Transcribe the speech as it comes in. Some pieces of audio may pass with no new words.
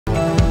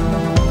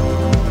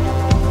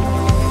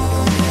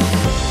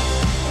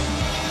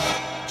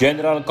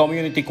General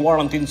Community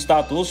Quarantine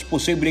Status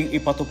posibleng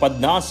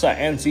ipatupad na sa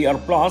NCR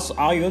Plus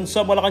ayon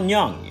sa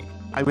Malakanyang.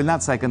 I will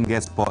not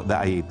second-guess po the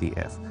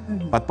IATF,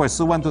 but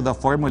pursuant to the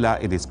formula,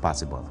 it is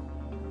possible.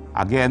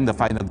 Again, the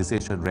final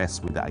decision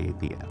rests with the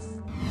IATF.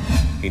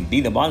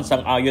 Hindi naman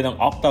sang-ayon ng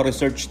Octa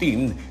Research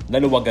Team na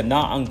luwagan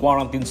na ang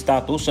quarantine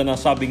status sa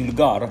nasabing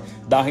lugar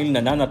dahil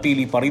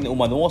nananatili pa rin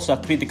umano sa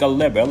critical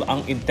level ang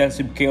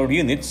intensive care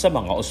unit sa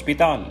mga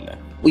ospital.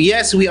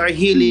 Yes, we are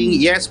healing.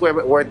 Yes,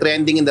 we're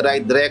trending in the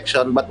right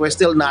direction, but we're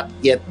still not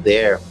yet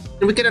there.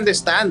 We can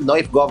understand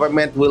if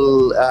government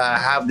will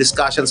have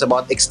discussions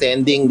about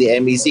extending the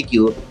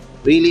MECQ,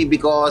 really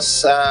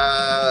because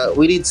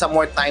we need some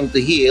more time to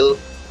heal.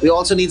 We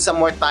also need some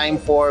more time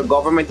for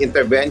government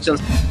interventions.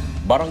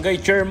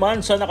 Barangay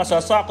Chairman sa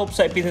nakasasakop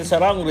sa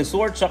ipinasarang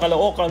resort sa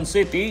Caloocan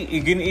City,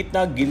 iginiit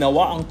na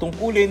ginawa ang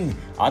tungkulin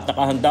at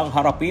nakahandang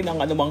harapin ang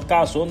anumang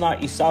kaso na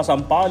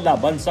isasampa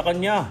laban sa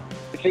kanya.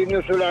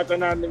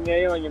 Sinusulatan namin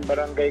ngayon yung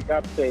barangay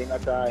captain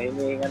at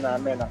hinihingan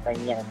namin ang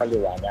kanyang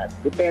paliwanag.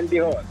 Depende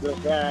ho doon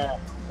sa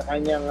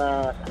kanyang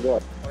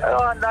sagot.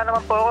 Pero handa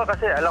naman po ako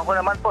kasi alam ko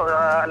naman po,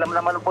 alam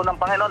naman po ng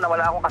Panginoon na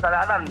wala akong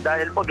kasalanan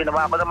dahil po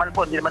ginawa ko naman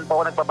po, hindi naman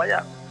po ako nagpabaya.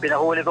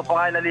 Pinahuli ko po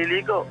nga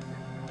naliligo.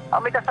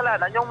 Ang may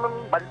kasalanan yung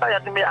bantay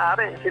at yung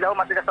may-ari. Sila ho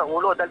matigas sa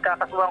ulo dahil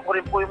kakasuhan ko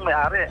rin po yung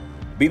may-ari.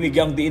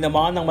 Binigyang diin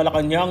naman ng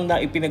Malakanyang na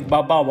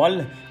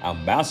ipinagbabawal ang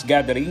mass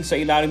gathering sa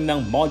ilalim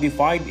ng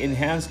Modified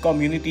Enhanced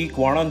Community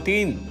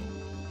Quarantine.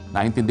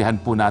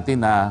 Naintindihan po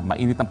natin na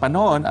mainit ang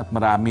panahon at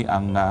marami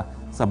ang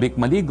sabik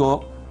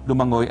maligo,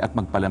 lumangoy at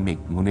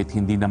magpalamig. Ngunit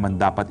hindi naman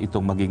dapat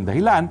itong maging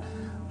dahilan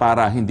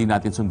para hindi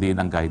natin sundin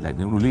ang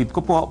guideline. Ulit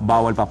ko po,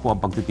 bawal pa po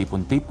ang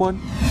pagtitipon-tipon.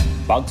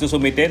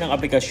 Pagsusumite ng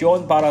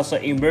aplikasyon para sa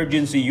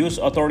Emergency Use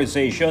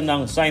Authorization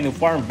ng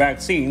Sinopharm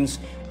vaccines,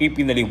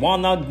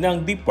 ipinaliwanag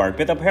ng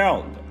Department of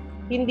Health.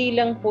 Hindi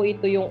lang po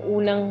ito yung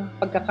unang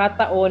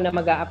pagkakataon na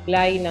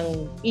mag-a-apply ng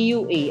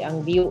EUA,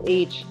 ang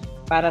DOH,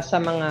 para sa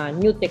mga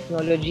new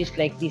technologies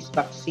like these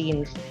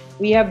vaccines.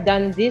 We have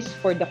done this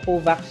for the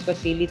COVAX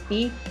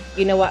facility.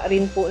 Ginawa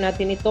rin po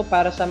natin ito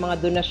para sa mga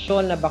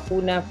donasyon na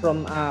bakuna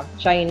from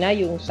China,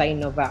 yung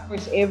Sinovac. Of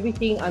course,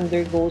 everything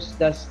undergoes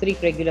the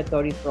strict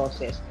regulatory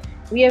process.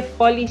 We have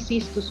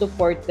policies to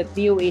support that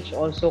DOH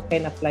also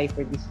can apply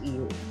for this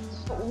EUA.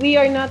 We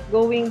are not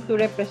going to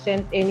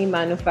represent any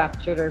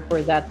manufacturer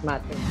for that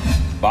matter.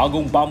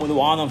 Bagong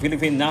pamunuan ng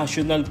Philippine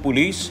National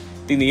Police,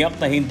 tiniyak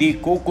na hindi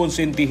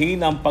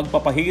kukonsentihin ang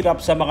pagpapahirap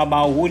sa mga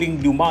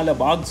mahuhuling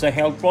lumalabag sa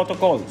health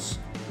protocols.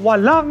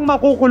 Walang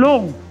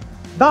makukulong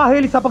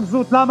dahil sa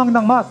pagsuot lamang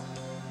ng mask.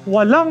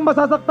 Walang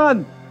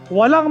masasaktan,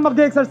 walang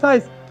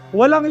mag-exercise,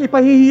 walang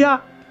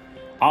ipahihiya.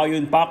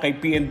 Ayon pa kay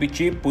PNP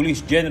Chief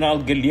Police General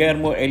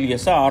Guillermo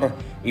Eleazar,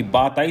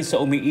 ibatay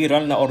sa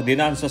umiiral na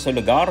ordinansa sa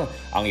lugar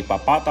ang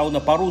ipapataw na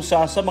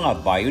parusa sa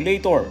mga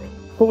violator.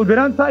 Kung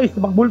ordinansa is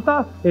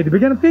magbulta,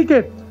 bigyan ng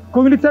ticket.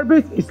 Kung unit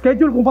service,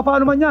 schedule kung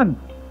paano man yan.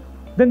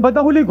 Then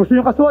bandang huli, gusto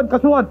nyo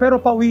kasuhan, pero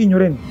pauwiin nyo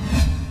rin.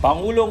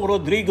 Pangulong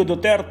Rodrigo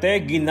Duterte,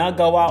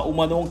 ginagawa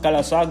umanong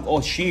kalasag o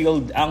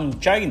shield ang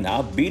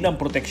China bilang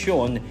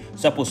proteksyon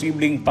sa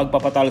posibleng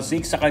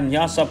pagpapatalsik sa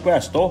kanya sa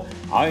pwesto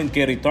ayon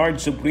kay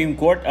retired Supreme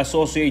Court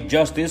Associate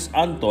Justice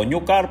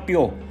Antonio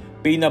Carpio.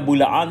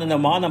 Pinabulaan na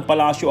naman ng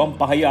palasyo ang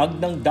pahayag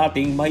ng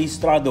dating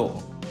mahistrado.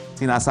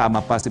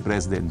 Sinasama pa si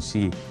President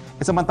Xi.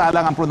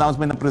 Samantalang ang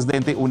pronouncement ng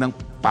Presidente unang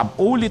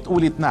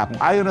ulit-ulit na, kung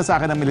ayaw na sa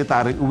akin ng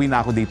military, uwi na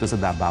ako dito sa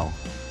Davao.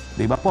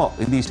 Di ba po?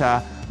 Hindi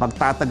siya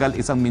magtatagal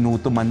 1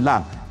 minuto man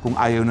lang kung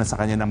ayaw na sa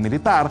kanya ng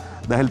militar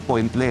dahil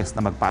pointless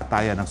na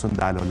magpatayan ng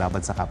sundalo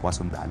laban sa kapwa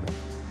sundalo.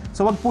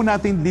 So wag po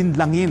natin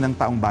linlangin ng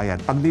taong bayan.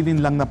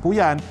 Paglilinlang na po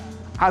yan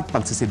at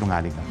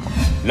pagsisinungaling na po.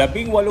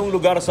 18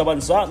 lugar sa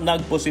bansa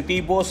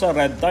nagpositibo sa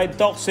red tide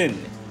toxin.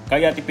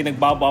 Kaya't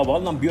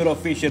ipinagbabawal ng Bureau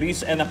of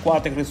Fisheries and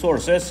Aquatic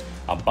Resources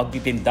ang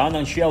pagtitinda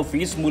ng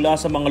shellfish mula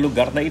sa mga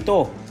lugar na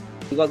ito.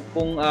 Huwag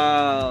pong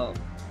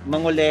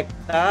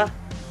mangolekta,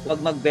 huwag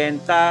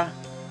magbenta,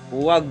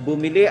 huwag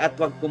bumili at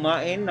huwag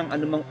kumain ng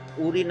anumang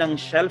uri ng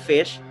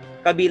shellfish,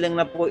 kabilang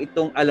na po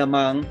itong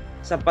alamang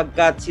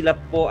sapagkat sila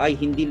po ay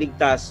hindi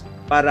ligtas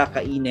para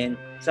kainin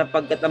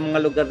sapagkat ang mga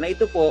lugar na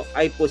ito po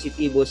ay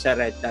positibo sa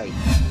red tide.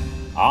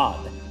 At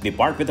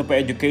Department of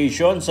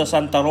Education sa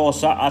Santa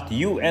Rosa at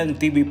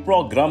UNTV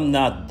program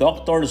na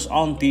Doctors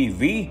on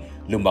TV,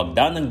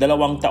 lumagda ng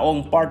 2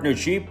 taong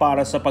partnership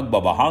para sa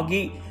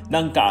pagbabahagi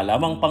ng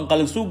kaalamang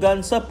pangkalusugan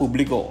sa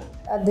publiko.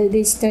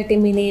 This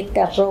 30-minute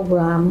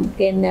program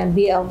can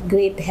be of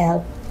great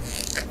help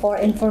for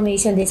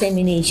information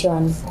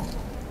dissemination,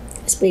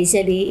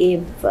 especially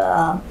if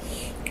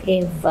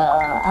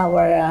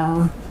our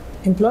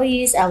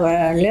employees,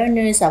 our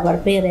learners, our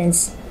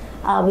parents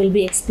will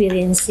be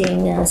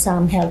experiencing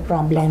some health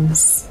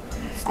problems.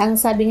 Ang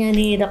sabi nga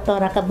ni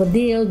Dr.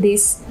 Cabudil, the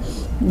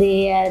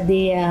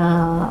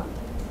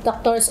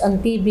Doctors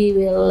on TB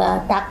will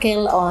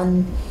tackle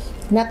on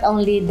not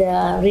only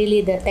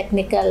the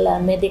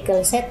technical medical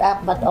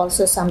setup, but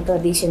also some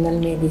traditional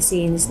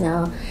medicines.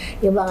 Now,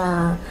 yung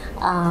mga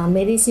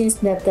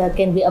medicines that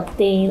can be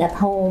obtained at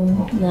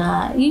home,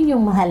 na yun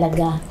yung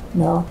mahalaga,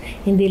 no?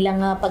 Hindi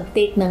lang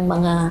pag-take ng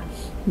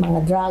mga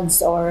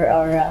drugs or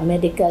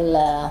medical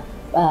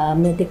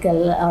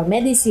or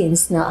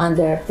medicines na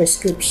under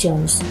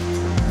prescriptions.